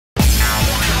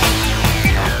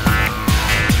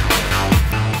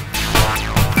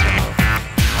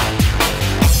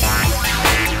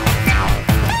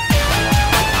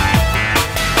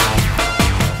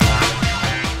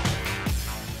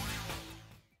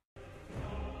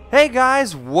Hey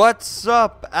guys, what's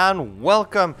up and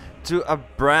welcome to a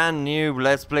brand new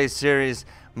Let's Play series.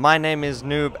 My name is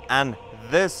Noob and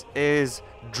this is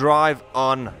Drive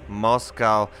on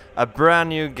Moscow, a brand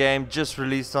new game just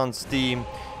released on Steam,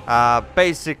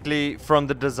 basically from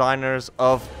the designers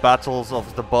of Battles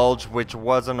of the Bulge, which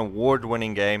was an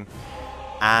award-winning game.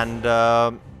 And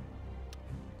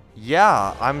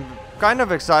yeah, I'm kind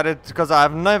of excited because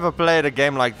I've never played a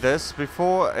game like this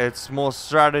before. It's more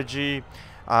strategy.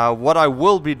 What I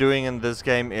will be doing in this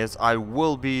game is I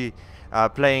will be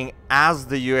playing as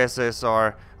the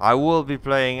USSR. I will be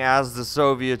playing as the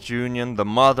Soviet Union, the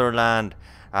motherland,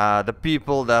 the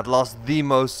people that lost the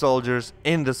most soldiers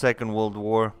in the Second World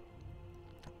War.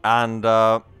 And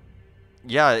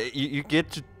yeah, you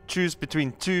get to choose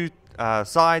between two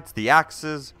sides, the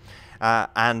Axis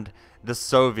and the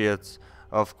Soviets,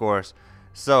 of course.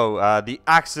 So the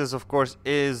Axis, of course,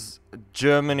 is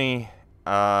Germany,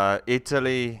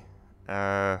 Italy,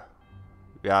 yeah,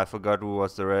 I forgot who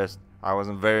was the rest. I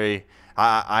wasn't very,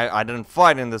 I didn't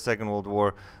fight in the Second World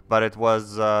War, but it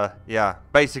was, yeah,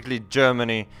 basically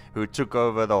Germany who took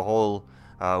over the whole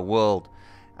world.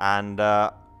 And,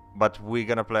 but we're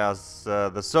gonna play as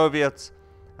the Soviets.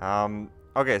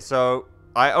 Okay, so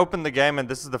I opened the game and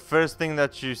this is the first thing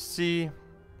that you see.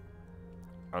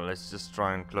 Let's just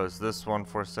try and close this one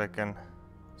for a second.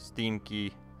 Steam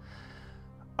key.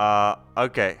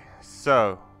 Okay,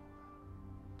 so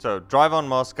Drive on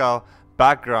Moscow.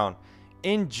 Background.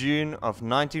 In June of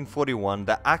 1941,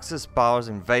 the Axis powers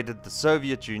invaded the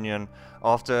Soviet Union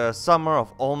after a summer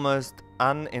of almost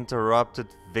uninterrupted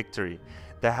victory.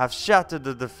 They have shattered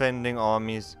the defending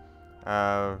armies.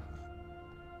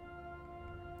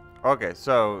 Okay,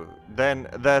 so then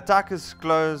the attackers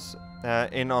close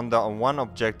in on the one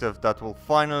objective that will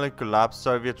finally collapse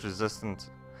Soviet resistance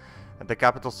at the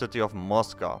capital city of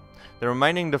Moscow. The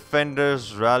remaining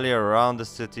defenders rally around the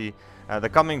city. The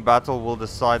coming battle will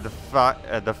decide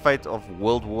the fate of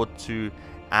World War II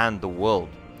and the world.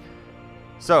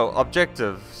 So,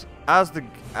 objectives. As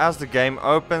the game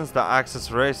opens, the Axis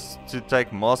race to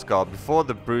take Moscow before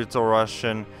the brutal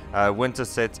Russian winter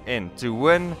sets in. To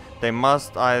win, they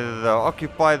must either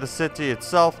occupy the city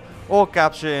itself or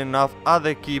capture enough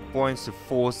other key points to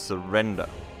force surrender.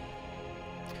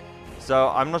 So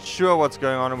I'm not sure what's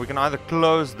going on, and we can either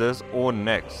close this or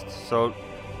next. So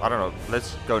I don't know,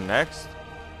 let's go next.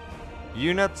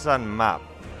 Units and map.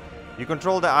 You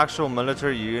control the actual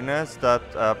military units that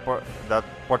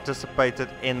participated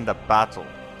in the battle.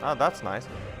 Oh, that's nice.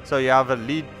 So you have a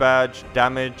lead badge,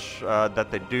 damage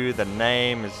that they do. The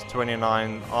name is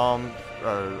 29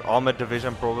 armored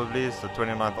division, probably. It's the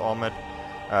 29th armored.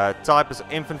 Type is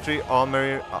infantry,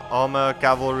 armor,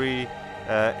 cavalry,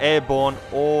 airborne,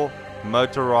 or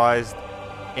motorized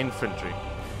infantry.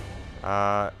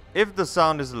 If the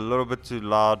sound is a little bit too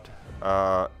loud,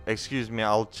 excuse me,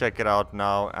 I'll check it out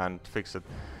now and fix it.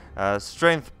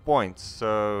 Strength points.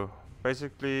 So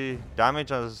basically damage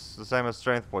is the same as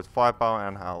strength points, firepower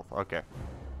and health. Okay.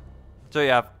 So you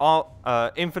have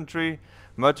infantry,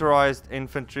 motorized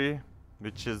infantry,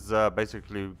 which is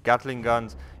basically Gatling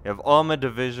guns. You have armor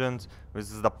divisions, which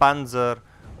is the Panzer,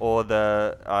 or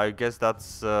the, I guess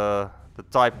that's the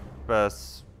type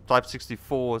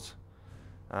 64s.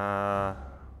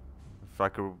 If I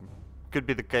could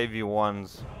be the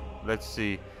KV1s. Let's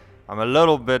see. I'm a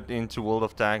little bit into World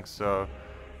of Tanks, so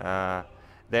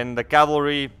then the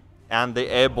cavalry and the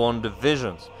airborne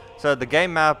divisions. So the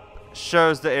game map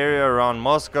shows the area around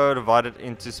Moscow divided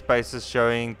into spaces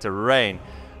showing terrain.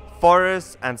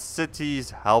 Forests and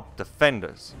cities help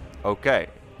defenders. Okay,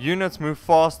 units move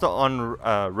faster on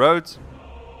roads.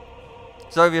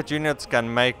 Soviet units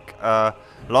can make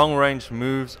long-range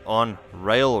moves on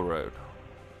railroad.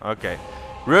 Okay,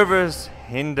 rivers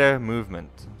hinder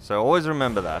movement, so always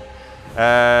remember that.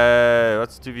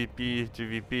 What's 2VP?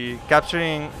 2VP.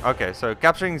 Capturing. Okay, so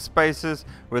capturing spaces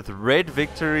with red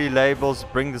victory labels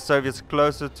bring the Soviets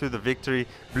closer to the victory.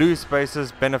 Blue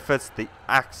spaces benefits the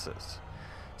Axis.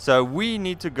 So we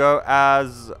need to go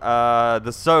as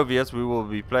the Soviets. We will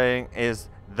be playing is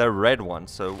the red one.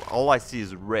 So all I see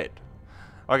is red.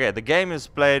 Okay, the game is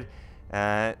played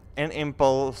in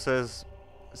impulses.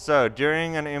 So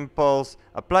during an impulse,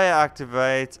 a player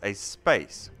activates a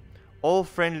space. All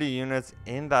friendly units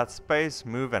in that space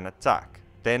move and attack.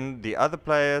 Then the other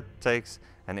player takes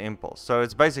an impulse. So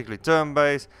it's basically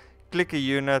turn-based. Click a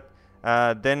unit,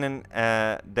 then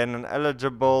an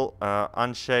eligible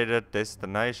unshaded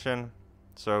destination.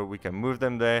 So we can move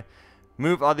them there.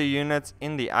 Move other units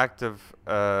in the active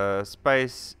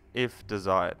space if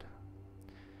desired.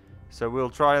 So we'll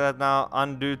try that now.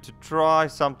 Undo to try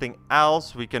something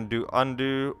else. We can do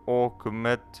undo or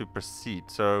commit to proceed.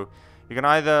 So you can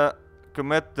either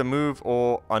commit the move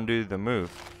or undo the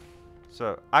move.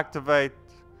 So activate,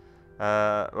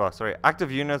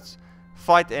 active units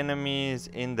fight enemies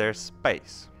in their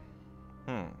space.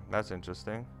 That's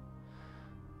interesting.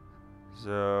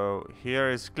 So here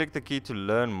is click the key to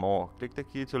learn more. Click the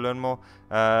key to learn more.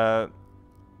 The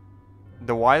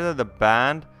wider the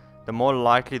band, the more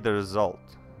likely the result.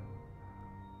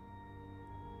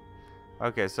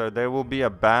 Okay, so there will be a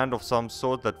band of some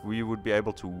sort that we would be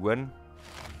able to win.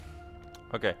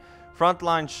 Okay, front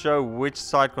lines show which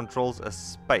side controls a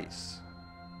space.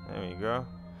 There we go.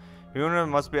 Unit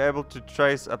must be able to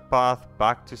trace a path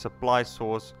back to supply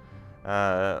source,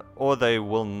 or they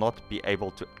will not be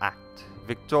able to act.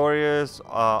 Victorious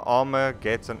armor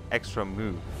gets an extra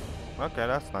move. Okay,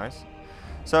 that's nice.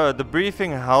 So the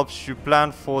briefing helps you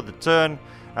plan for the turn,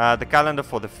 the calendar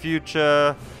for the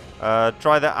future,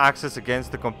 try the axis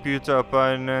against the computer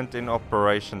opponent in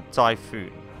Operation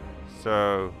Typhoon.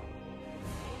 So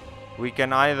we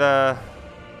can either...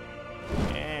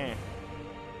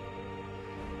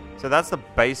 So that's the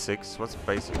basics. What's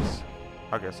basics?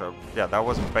 Okay, so yeah, that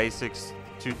was basics.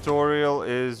 Tutorial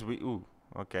is...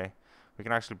 okay. We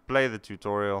can actually play the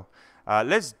tutorial.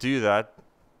 Let's do that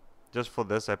just for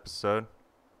this episode.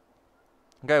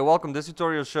 Okay, welcome. This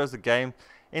tutorial shows the game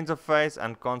interface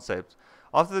and concept.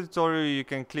 After the tutorial, you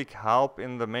can click help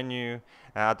in the menu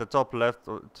at the top left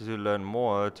to learn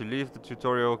more. To leave the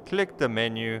tutorial, click the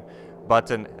menu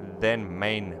button, then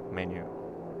main menu.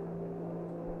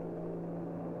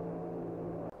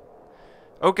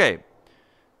 Okay,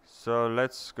 so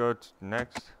let's go to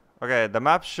next. Okay, the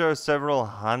map shows several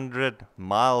hundred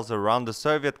miles around the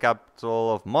Soviet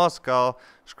capital of Moscow.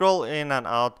 Scroll in and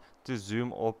out to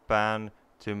zoom or pan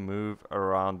to move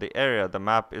around the area. The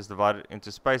map is divided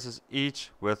into spaces,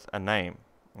 each with a name.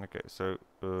 Okay, so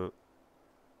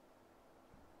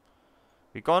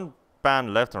we can't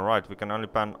pan left and right. We can only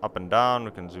pan up and down.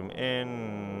 We can zoom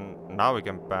in. Now we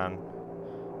can pan.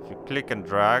 If you click and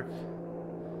drag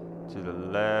to the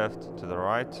left, to the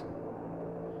right.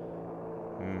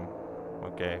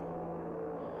 Okay.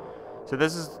 So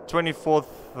this is 24th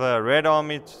Red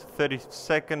Army,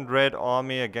 32nd Red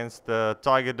Army against the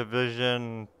Tiger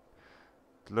Division.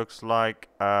 Looks like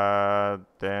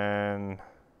then...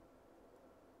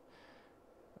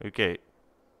 Okay.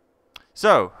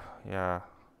 So, yeah.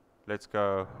 Let's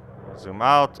go zoom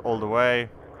out all the way.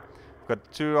 We've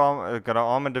got got an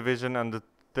Armor Division and the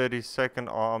 32nd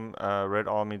Red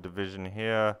Army Division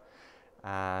here.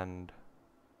 And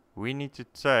we need to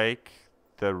take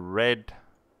the red...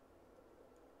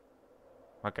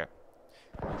 Okay.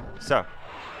 So.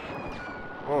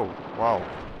 Oh, wow.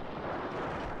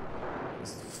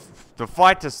 The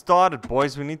fight has started,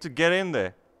 boys. We need to get in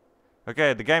there.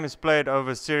 Okay, the game is played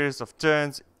over a series of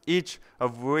turns, each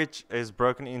of which is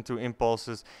broken into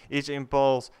impulses. Each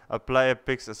impulse, a player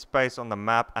picks a space on the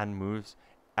map and moves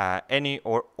any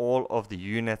or all of the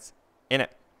units in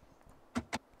it.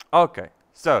 Okay,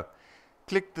 so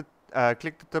click the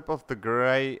tip of the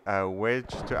gray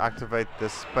wedge to activate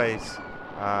this space.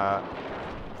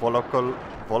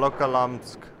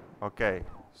 Volokolamsk. Okay,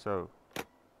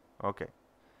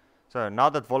 so now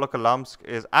that Volokolamsk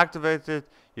is activated,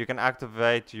 you can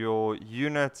activate your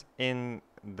unit in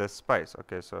the space.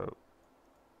 Okay, so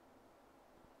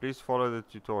please follow the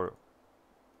tutorial.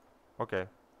 Okay.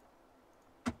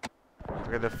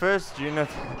 Okay, the first unit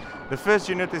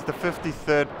is the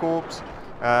 53rd Corps.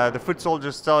 The foot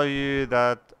soldiers tell you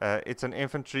that it's an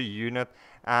infantry unit,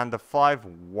 and the 5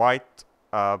 white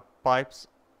pipes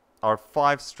are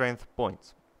 5 strength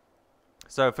points.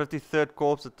 So 53rd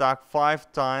Corps attack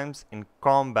 5 times in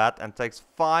combat and takes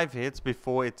 5 hits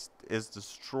before it is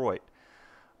destroyed.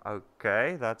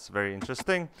 Okay, that's very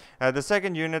interesting. The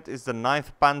second unit is the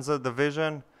 9th Panzer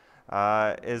Division.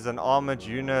 Is an armored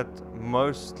unit,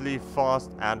 mostly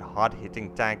fast and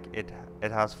hard-hitting tank. It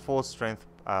has 4 strength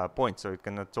points, so it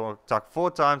can attack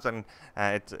 4 times, and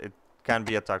it can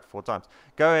be attacked 4 times.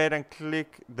 Go ahead and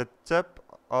click the tip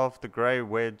of the grey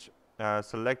wedge.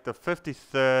 Select the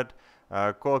 53rd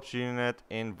Corps unit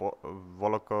in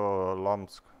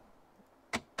Volokolamsk.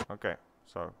 Okay,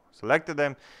 so selected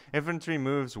them. Infantry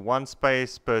moves 1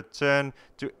 space per turn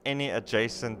to any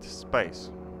adjacent space.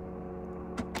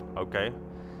 Okay,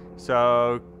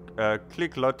 so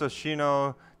click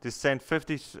Lotoshino to send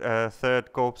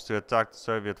 53rd Corps to attack the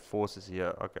Soviet forces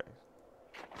here. Okay,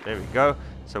 there we go.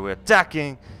 So we're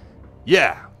attacking.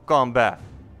 Yeah, combat.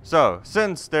 So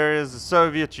since there is a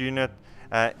Soviet unit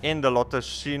in the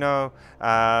Lotoshino,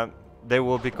 there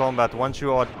will be combat. Once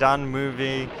you are done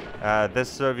moving, this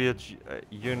Soviet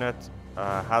unit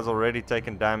has already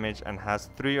taken damage and has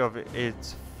 3 of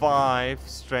its 5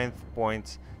 strength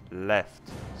points left.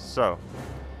 So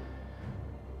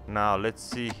now let's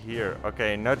see here.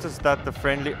 Okay, notice that the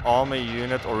friendly armor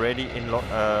unit already in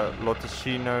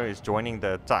Lotashino is joining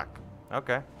the attack.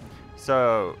 Okay,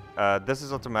 so this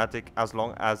is automatic as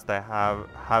long as they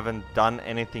haven't done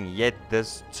anything yet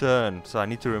this turn. So I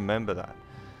need to remember that.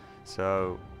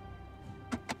 So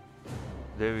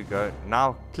there we go.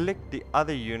 Now click the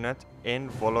other unit in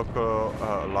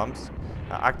Volokolusk,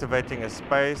 activating a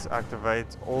space,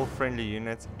 activate all friendly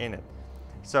units in it.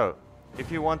 So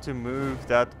if you want to move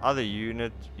that other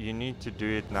unit, you need to do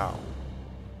it now.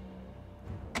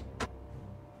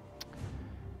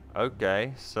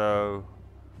 Okay, so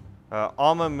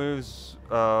armor moves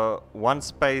 1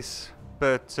 space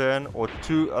per turn or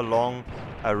 2 along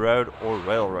a road or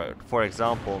railroad. For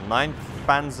example, 9th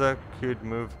Panzer could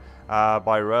move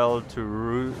by rail to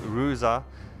Ruza,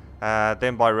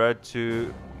 then by road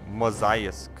to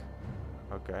Mozaisk.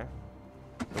 Okay.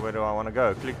 So where do I want to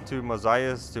go? Click to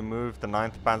Mozaisk to move the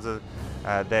 9th Panzer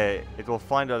there. It will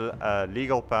find a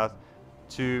legal path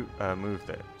to move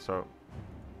there. So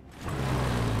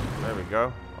there we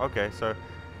go. Okay, so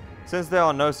since there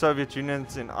are no Soviet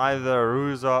units in either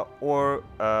Ruza or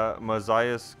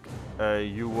Mozaisk,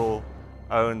 you will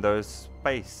own those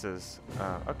spaces.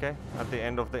 Okay, at the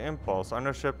end of the impulse.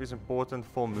 Ownership is important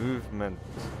for movement,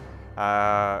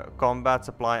 combat,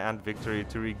 supply and victory.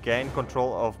 To regain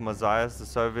control of Mozaisk, the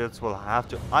Soviets will have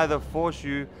to either force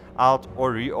you out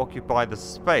or reoccupy the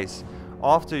space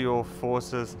after your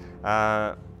forces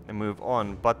move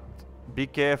on. But be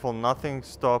careful, nothing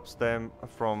stops them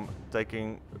from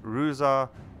taking Ruza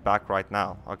back right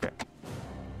now. Okay.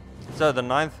 So the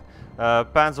 9th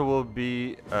Panzer will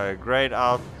be grayed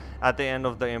out at the end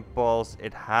of the impulse.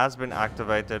 It has been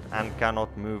activated and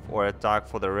cannot move or attack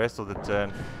for the rest of the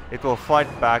turn. It will fight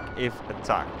back if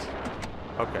attacked.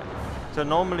 Okay. So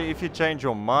normally if you change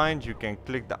your mind, you can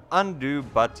click the undo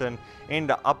button in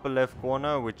the upper left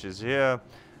corner, which is here,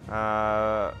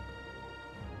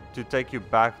 to take you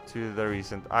back to the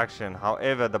recent action.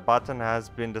 However, the button has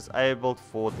been disabled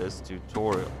for this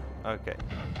tutorial. Okay,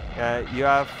 you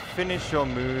have finished your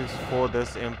moves for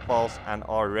this impulse and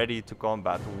are ready to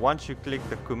combat. Once you click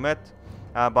the commit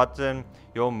button,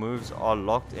 your moves are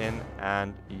locked in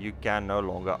and you can no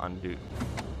longer undo.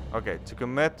 Okay, to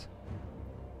commit,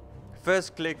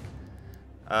 first click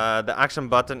the action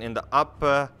button in the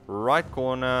upper right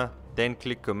corner, then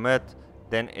click commit,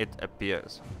 then it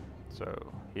appears. So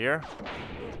here.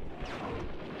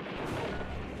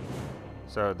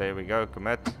 So there we go,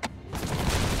 commit.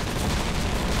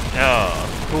 Oh,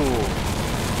 cool.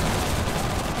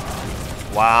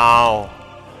 Wow.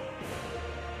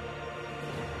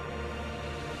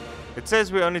 It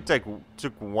says we only took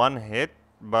 1 hit,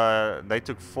 but they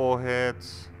took 4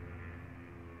 hits.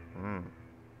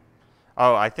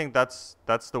 Oh, I think that's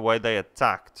the way they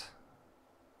attacked.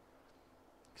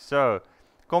 So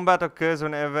combat occurs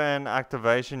whenever an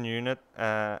activated unit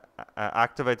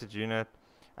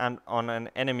and on an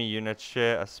enemy unit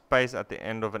share a space at the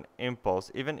end of an impulse.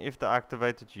 Even if the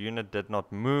activated unit did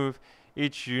not move,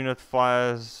 each unit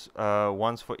fires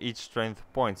once for each strength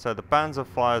point. So the Panzer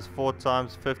fires 4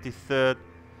 times, 53rd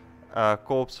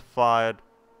Corps fired.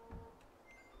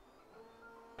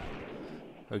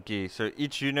 Okay, so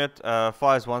each unit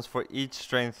fires once for each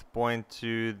strength point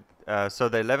to... so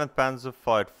the 11th Panzer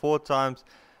fired 4 times,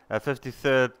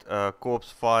 53rd Corps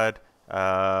fired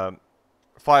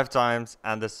 5 times,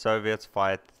 and the Soviets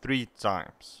fired 3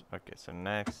 times. Okay, so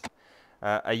next.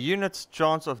 A unit's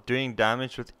chance of doing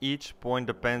damage with each point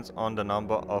depends on the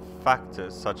number of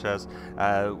factors, such as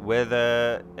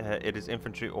whether it is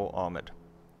infantry or armored.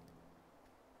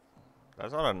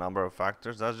 That's not a number of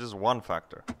factors, that's just one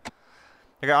factor.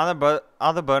 Okay,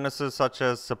 other bonuses such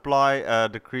as supply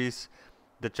decrease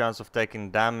the chance of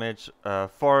taking damage,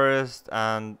 forest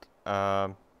and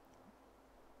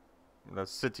the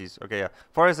cities. Okay, yeah.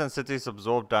 Forests and cities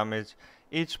absorb damage.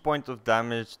 Each point of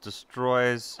damage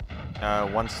destroys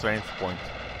 1 strength point.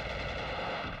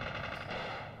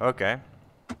 Okay.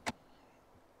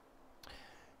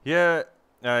 Here,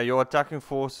 your attacking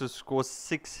forces score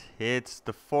 6 hits.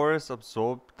 The forests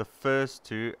absorbed the first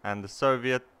 2, and the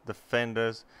Soviet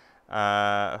defender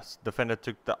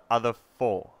took the other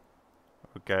 4.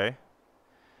 Okay.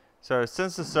 So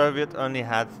since the Soviet only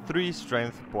had 3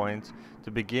 strength points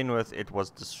to begin with, it was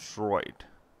destroyed.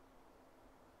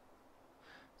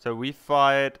 So we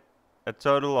fired a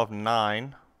total of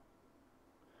 9.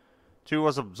 2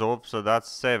 was absorbed, so that's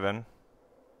 7.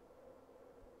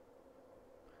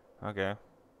 Okay.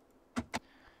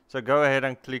 So go ahead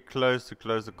and click close to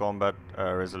close the combat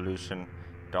resolution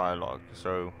dialog.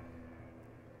 So,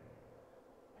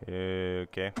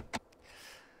 okay.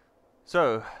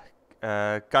 So,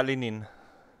 Kalinin.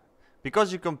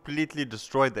 Because you completely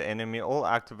destroyed the enemy, all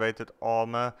activated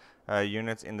armor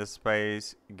units in the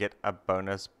space get a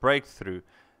bonus breakthrough.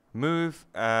 Move,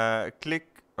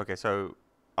 click. Okay, so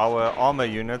our armor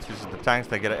units, which is the tanks,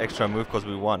 they get an extra move because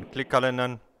we won. Click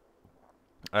Kalinin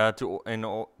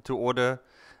to order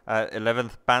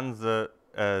 11th Panzer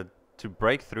to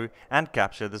break through and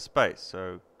capture the space.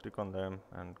 So click on them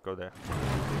and go there.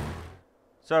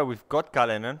 So we've got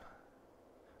Kalinin.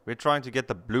 We're trying to get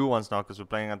the blue ones now because we're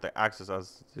playing at the Axis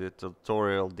as the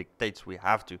tutorial dictates we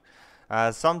have to.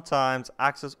 Sometimes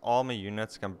Axis armor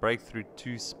units can break through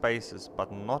 2 spaces,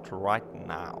 but not right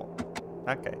now.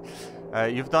 Okay,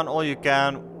 you've done all you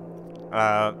can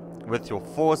with your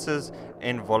forces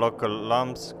in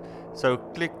Volokolamsk. So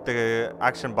click the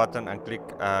action button and click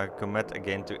commit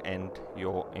again to end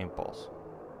your impulse.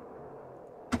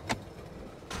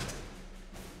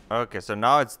 Okay, so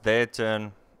now it's their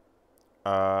turn.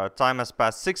 Time has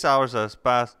passed, 6 hours has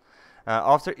passed.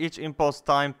 After each impulse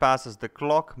time passes, the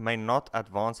clock may not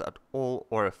advance at all,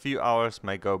 or a few hours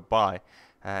may go by.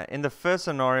 In the first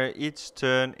scenario, each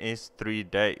turn is 3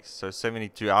 days, so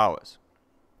 72 hours.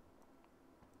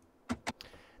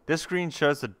 This screen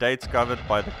shows the dates covered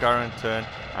by the current turn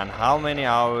and how many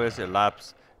hours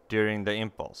elapsed during the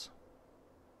impulse.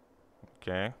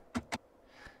 Okay.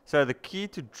 So the key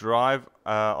to drive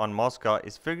on Moscow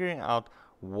is figuring out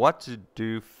what to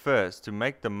do first to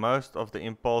make the most of the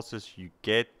impulses you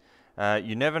get.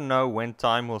 You never know when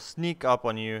time will sneak up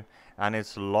on you, and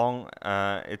it's a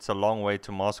long way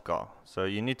to Moscow. So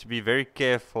you need to be very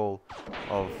careful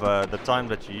of the time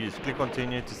that you use. Click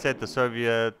continue to set the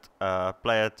Soviet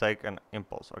player take an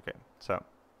impulse. Okay, so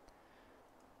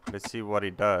let's see what he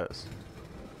does.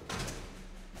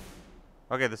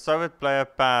 Okay, the Soviet player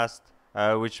passed,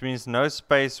 which means no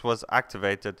space was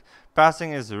activated.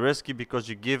 Passing is risky because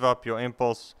you give up your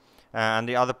impulse and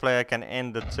the other player can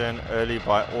end the turn early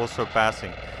by also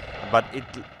passing. But it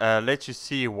lets you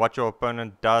see what your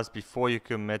opponent does before you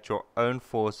commit your own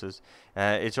forces.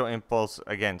 It's your impulse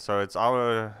again. So it's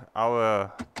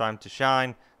our time to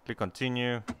shine. Click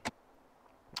continue.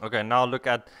 Okay, now look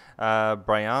at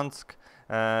Bryansk,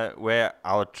 where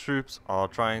our troops are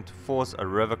trying to force a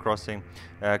river crossing.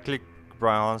 Click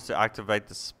Bryansk to activate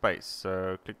the space.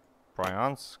 So click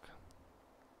Bryansk.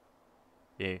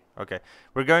 Yeah, okay.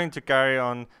 We're going to carry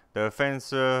on the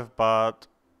offensive, but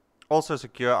also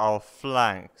secure our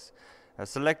flanks.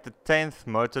 Select the 10th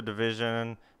Motor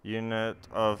Division unit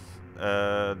of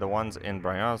the ones in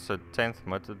Bryansk. So 10th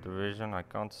Motor Division, I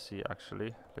can't see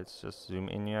actually. Let's just zoom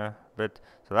in here a bit.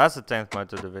 So that's the 10th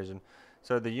Motor Division.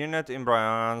 So the unit in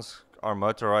Bryansk are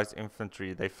motorized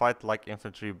infantry. They fight like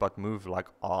infantry but move like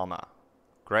armor.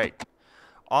 Great.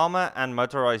 Armor and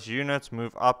motorized units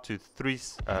move up to 3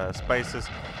 spaces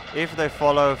if they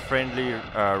follow friendly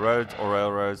roads or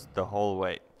railroads the whole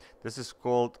way. This is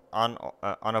called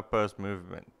unopposed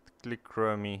movement. Click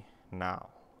Chromie now.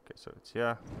 Okay, so it's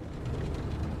here.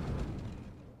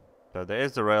 So there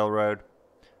is the railroad.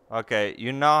 Okay,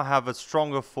 you now have a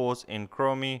stronger force in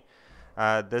Chromie.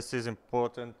 This is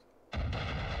important.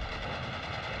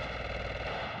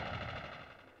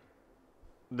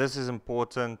 This is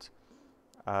important.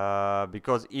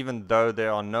 Because even though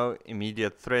there are no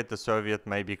immediate threat, the Soviet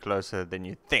may be closer than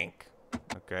you think.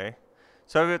 Okay,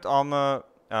 Soviet armor,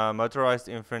 motorized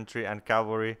infantry and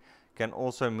cavalry can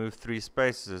also move 3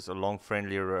 spaces along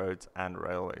friendly roads and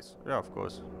railways. Yeah, of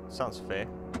course, sounds fair.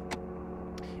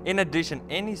 In addition,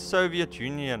 any Soviet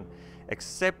Union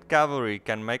except cavalry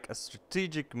can make a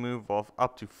strategic move of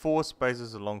up to 4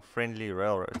 spaces along friendly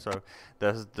railroads. So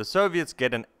the Soviets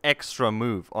get an extra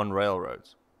move on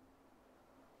railroads.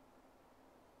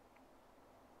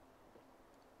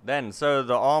 Then, so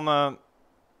the armor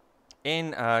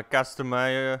in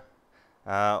Kostomeya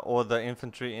or the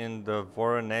infantry in the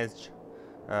Voronezh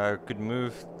could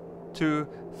move to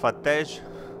Fatej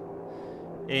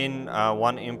in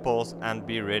 1 impulse and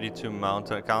be ready to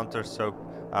mount a counter. So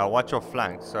watch your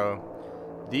flanks. So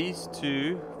these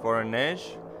 2,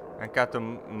 Voronezh and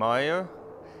Kostomeya,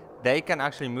 they can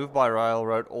actually move by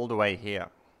railroad all the way here.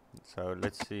 So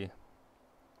let's see.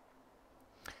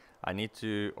 I need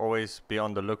to always be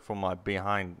on the look for my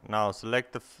behind. Now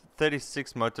select the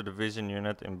 36th Motor Division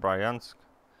unit in Bryansk.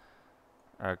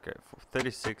 Okay, for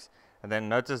 36. And then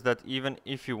notice that even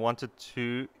if you wanted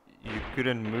to, you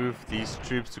couldn't move these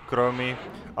troops to Chromie.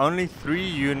 Only 3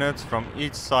 units from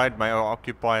each side may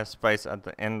occupy a space at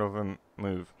the end of a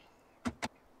move.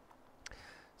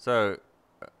 So,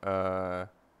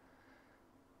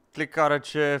 click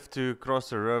Karachev to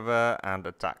cross the river and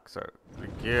attack. So,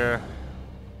 click here.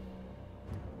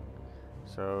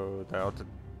 So, they ought to...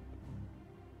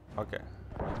 Okay.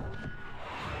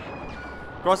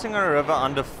 Crossing a river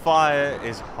under fire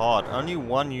is hard. Only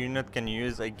one unit can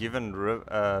use a given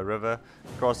river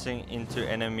crossing into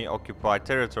enemy occupied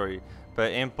territory. Per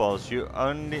impulse, your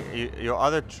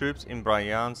other troops in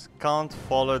Bryansk can't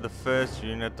follow the first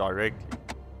unit directly.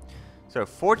 So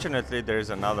fortunately there is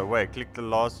another way. Click the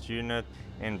last unit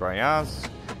in Bryansk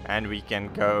and we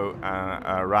can go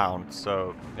around.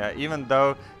 So even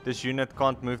though this unit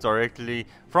can't move directly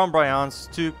from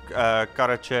Bryansk to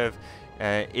Karachev,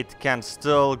 it can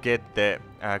still get there.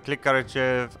 Click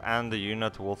Karachev and the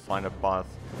unit will find a path.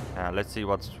 Let's see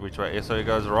which way. So it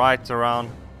goes right around.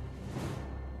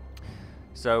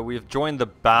 So we've joined the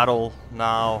battle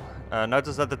now.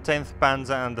 Notice that the 10th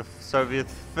Panzer and the Soviet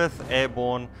 5th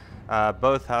Airborne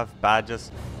both have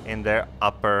badges in their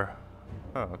upper...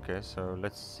 Oh, okay, so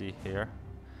let's see here.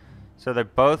 So they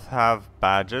both have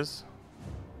badges.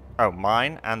 Oh,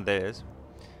 mine and theirs.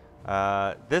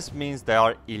 This means they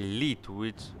are elite,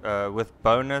 which with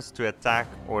bonus to attack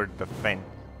or defend.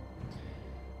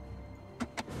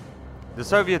 The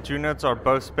Soviet units are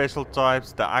both special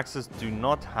types. The Axis do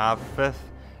not have 5th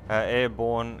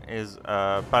Airborne is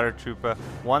a paratrooper.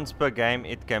 Once per game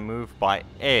it can move by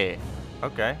air.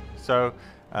 Okay, so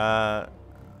the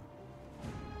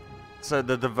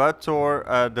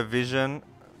Devotor division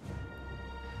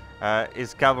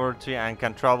is cavalry and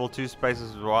can travel 2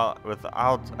 spaces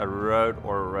without a road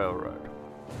or a railroad.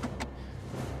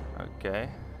 Okay.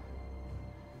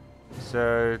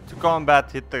 So to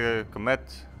combat, hit the commit.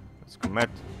 Let's commit.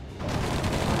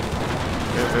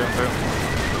 Boom, boom, boom.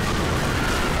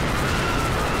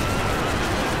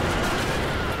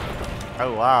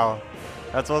 Oh wow,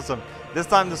 that's awesome. This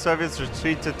time the Soviets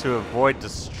retreated to avoid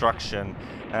destruction.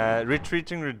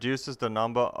 Retreating reduces the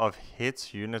number of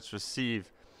hits units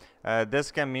receive. This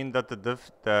can mean that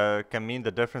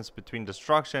the difference between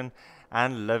destruction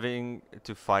and living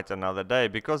to fight another day.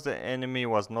 Because the enemy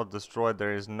was not destroyed,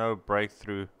 there is no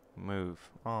breakthrough move.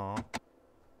 Aww.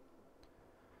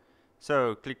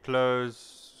 So click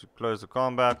close the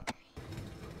combat.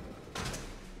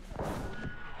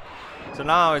 So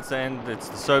now it's the end. It's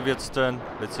the Soviets' turn.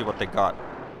 Let's see what they got.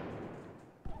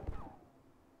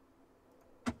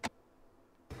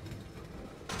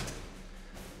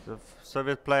 The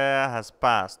Soviet player has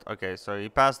passed. Okay, so he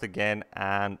passed again,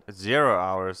 and 0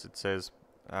 hours it says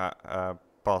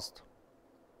passed.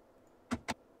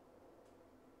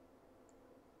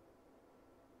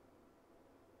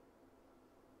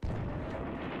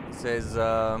 It says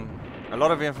a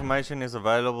lot of information is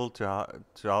available to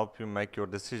help you make your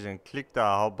decision. Click the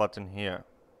help button here.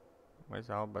 Where's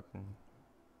the help button?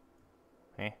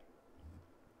 Eh?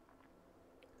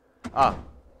 Ah,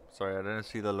 sorry, I didn't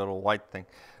see the little white thing.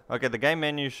 Okay, the game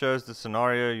menu shows the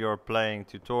scenario you're playing.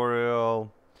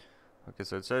 Tutorial. Okay,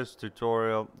 so it says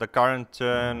tutorial. The current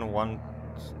turn, one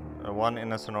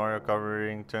in a scenario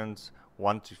covering turns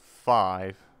 1 to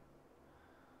 5.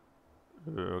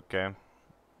 Okay.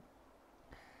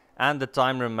 And the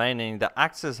time remaining. The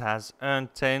Axis has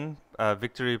earned 10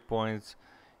 victory points.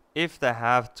 If they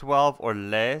have 12 or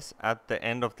less at the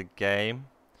end of the game,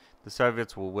 the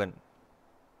Soviets will win.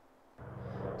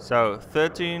 So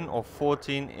 13 or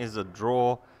 14 is a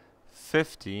draw.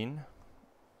 15.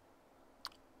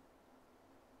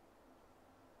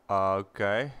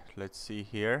 Okay, let's see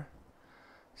here.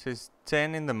 It says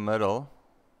 10 in the middle,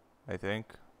 I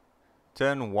think.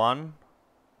 Turn 1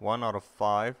 out of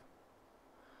 5.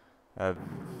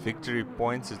 Victory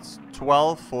points, it's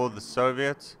 12 for the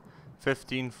Soviets,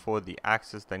 15 for the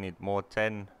Axis. They need more.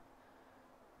 10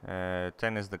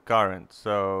 is the current.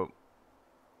 So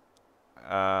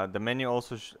the menu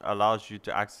also allows you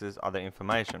to access other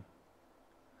information.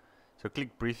 So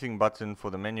click briefing button for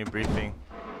the menu briefing.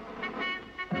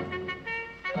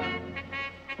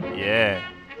 Yeah,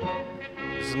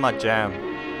 this is my jam.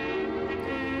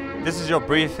 This is your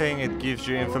briefing. It gives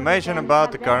you information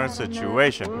about the current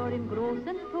situation.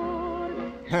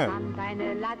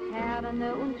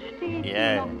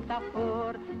 Yeah.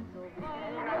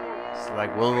 It's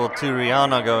like World War II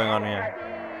Rihanna going on here.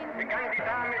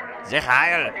 Zeg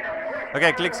heil!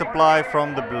 Okay, click supply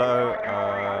from the below.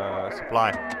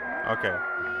 Supply. Okay.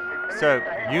 So,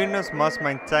 units must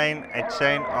maintain a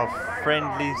chain of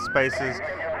friendly spaces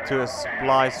to a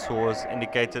supply source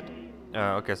indicated.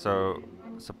 Okay, so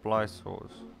supply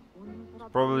source. It's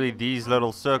probably these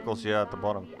little circles here at the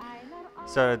bottom.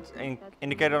 So it's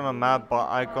indicated on a map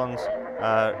by icons,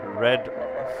 red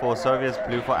for Soviets,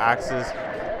 blue for Axis.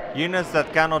 Units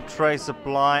that cannot trade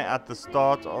supply at the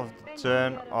start of the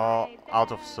turn are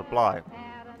out of supply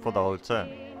for the whole turn.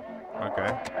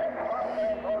 Okay.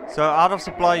 So out of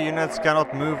supply units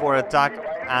cannot move or attack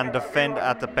and defend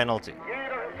at a penalty.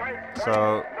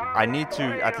 So I need to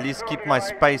at least keep my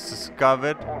spaces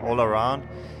covered all around.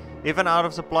 If an out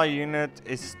of supply unit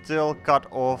is still cut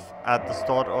off at the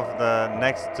start of the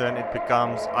next turn, it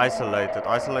becomes isolated.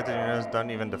 Isolated units don't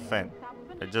even defend.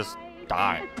 They just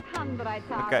die.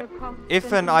 Okay.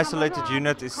 If an isolated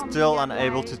unit is still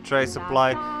unable to trade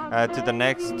supply to the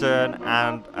next turn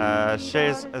and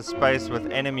shares a space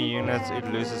with enemy units, it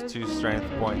loses 2 strength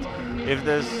points. If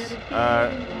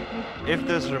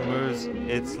this removes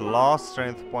its last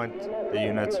strength point, the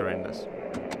unit surrenders.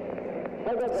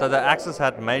 So the Axis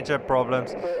had major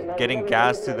problems getting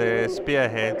gas to their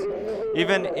spearheads.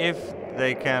 Even if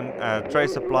they can trade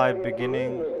supply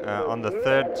beginning on the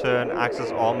 3rd turn,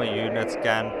 Axis armor units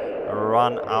can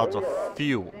run out of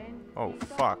fuel. Oh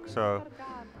fuck, so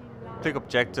click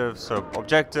objectives. So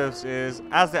objectives is,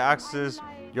 as the Axis,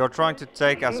 you're trying to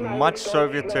take as much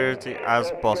Soviet territory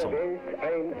as possible.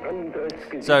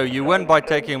 So you win by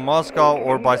taking Moscow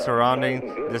or by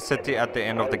surrounding the city at the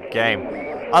end of the game.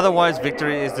 Otherwise,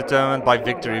 victory is determined by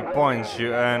victory points.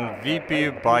 You earn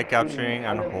VP by capturing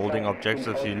and holding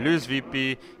objectives. You lose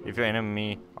VP if your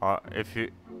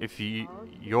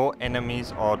your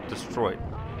enemies are destroyed.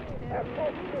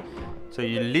 So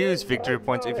you lose victory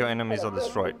points if your enemies are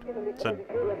destroyed. So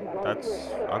that's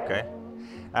okay.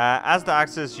 As the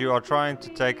Axis, you are trying to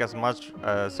take as much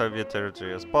Soviet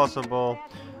territory as possible.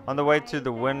 On the way to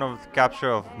the win of the capture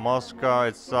of Moscow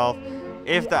itself,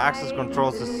 if the Axis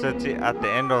controls the city at the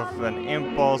end of an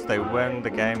impulse, they win the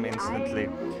game instantly.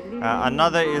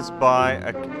 Another is by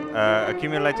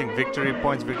accumulating victory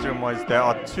points. Victory points. There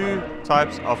are 2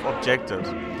 types of objectives.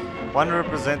 One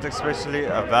represents especially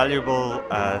valuable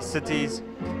cities,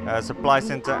 supply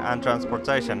center and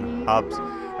transportation hubs,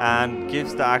 and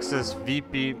gives the Axis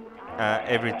VP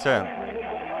every turn.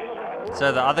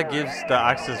 So the other gives the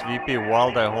Axis VP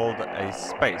while they hold a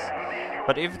space.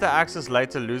 But if the Axis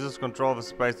later loses control of a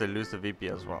space, they lose the VP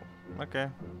as well. Okay,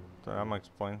 so I'm going to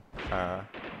explain.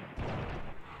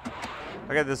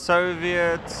 Okay, the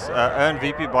Soviets earn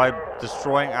VP by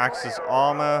destroying Axis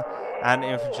armor and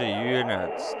infantry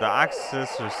units. The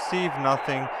Axis receive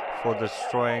nothing for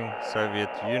destroying Soviet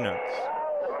units.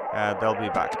 They'll be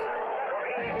back.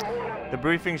 The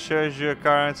briefing shows you a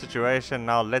current situation.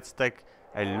 Now let's take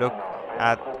a look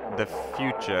at the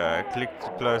future. Click to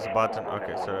close button.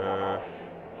 Okay,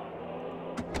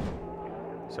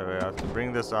 so we have to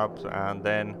bring this up and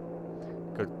then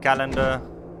go to calendar.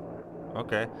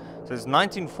 Okay, so it's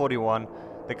 1941.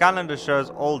 The calendar shows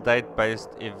all date-based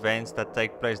events that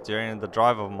take place during the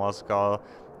drive of Moscow.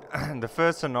 The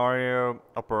first scenario,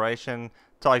 Operation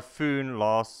Typhoon,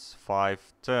 lasts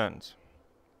 5 turns.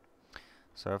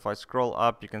 So if I scroll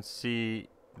up, you can see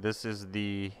this is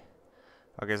the...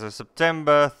 Okay, so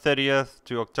September 30th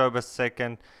to October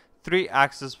 2nd, 3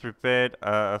 Axis prepared,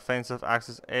 offensive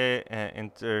Axis air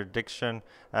interdiction,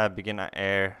 begin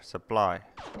air supply.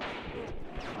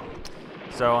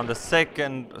 So on the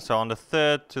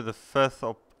 3rd to the 5th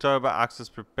October, Axis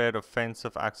prepared,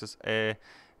 offensive Axis air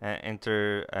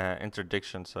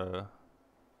interdiction. So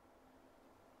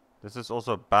this is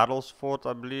also battles fought,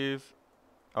 I believe.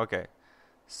 Okay.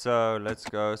 So let's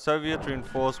go. Soviet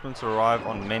reinforcements arrive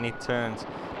on many turns.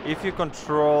 If you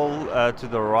control to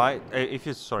the right, if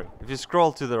you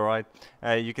scroll to the right,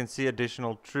 you can see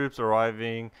additional troops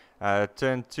arriving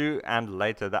turn 2 and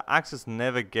later. The Axis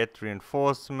never get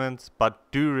reinforcements, but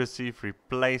do receive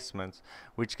replacements,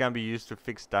 which can be used to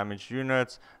fix damaged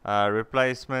units.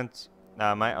 Replacements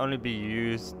may only be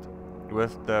used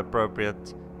with the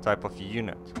appropriate type of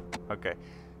unit. Okay.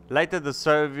 Later, the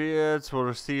Soviets will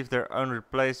receive their own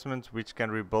replacements, which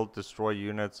can rebuild destroyed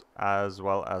units as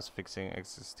well as fixing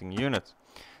existing units.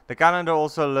 The calendar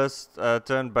also lists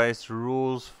turn-based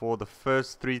rules for the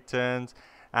first 3 turns,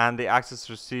 and the Axis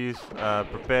receives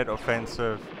prepared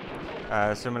offensive,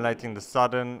 simulating the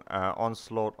sudden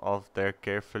onslaught of their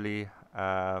carefully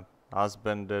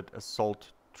husbanded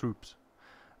assault troops.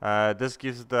 This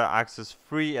gives the Axis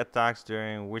free attacks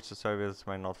during which the Soviets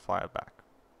may not fire back.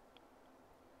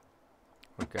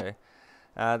 Okay.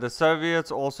 The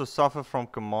Soviets also suffer from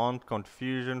command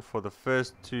confusion for the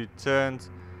first 2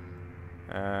 turns.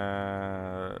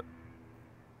 I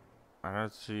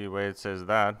don't see where it says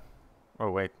that.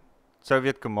 Oh wait,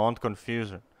 Soviet command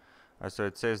confusion. So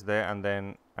it says there, and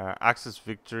then Axis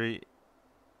victory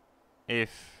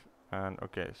if and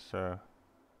okay. So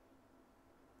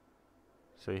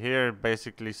here it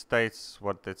basically states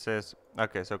what it says.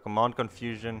 Okay, so command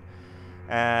confusion.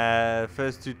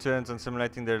 First 2 turns on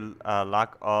simulating their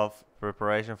lack of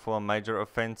preparation for a major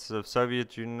offensive.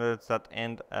 Soviet units that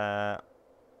end a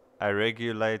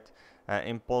regulate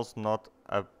impulse, not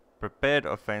a prepared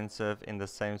offensive in the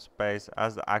same space,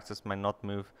 as the Axis may not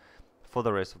move for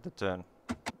the rest of the turn.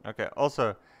 Okay,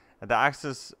 also the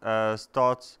Axis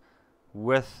starts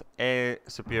with a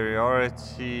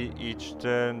superiority each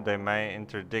turn. They may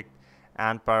interdict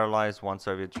and paralyze one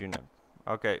Soviet unit.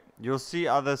 Okay, you'll see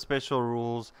other special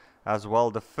rules as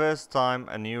well. The first time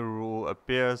a new rule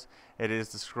appears, it is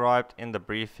described in the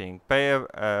briefing. Pay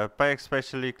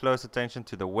especially close attention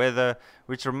to the weather,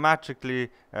 which dramatically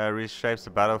reshapes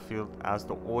the battlefield as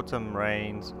the autumn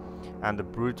rains and the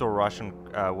brutal Russian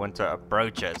winter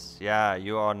approaches. Yeah,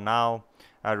 you are now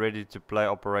ready to play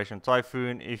Operation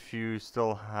Typhoon. If you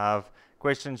still have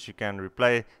questions, you can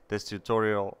replay this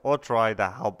tutorial or try the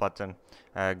help button.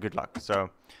 Good luck.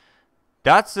 So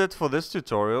that's it for this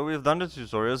tutorial. We've done the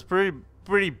tutorial. It's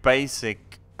pretty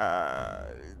basic. A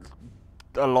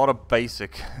lot of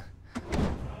basic.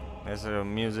 There's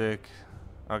music.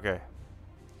 Okay.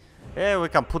 Yeah, we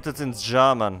can put it in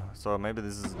German. So maybe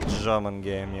this is a German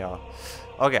game, yeah.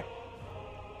 Okay.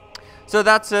 So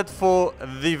that's it for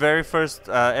the very first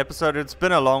episode. It's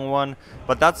been a long one,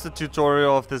 but that's the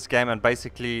tutorial of this game, and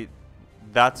basically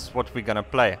that's what we're gonna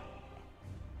play.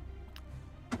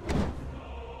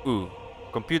 Ooh.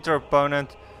 Computer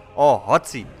opponent. Oh, hot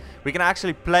seat. We can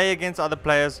actually play against other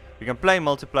players. We can play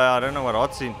multiplayer. I don't know what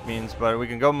hot seat means, but we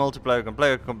can go multiplayer. We can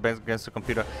play against the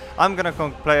computer. I'm gonna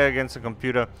play against the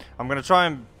computer. I'm gonna try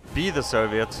and be the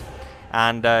Soviets.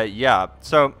 And yeah,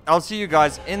 so I'll see you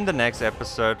guys in the next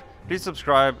episode. Please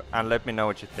subscribe and let me know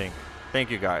what you think.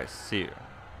 Thank you guys. See you.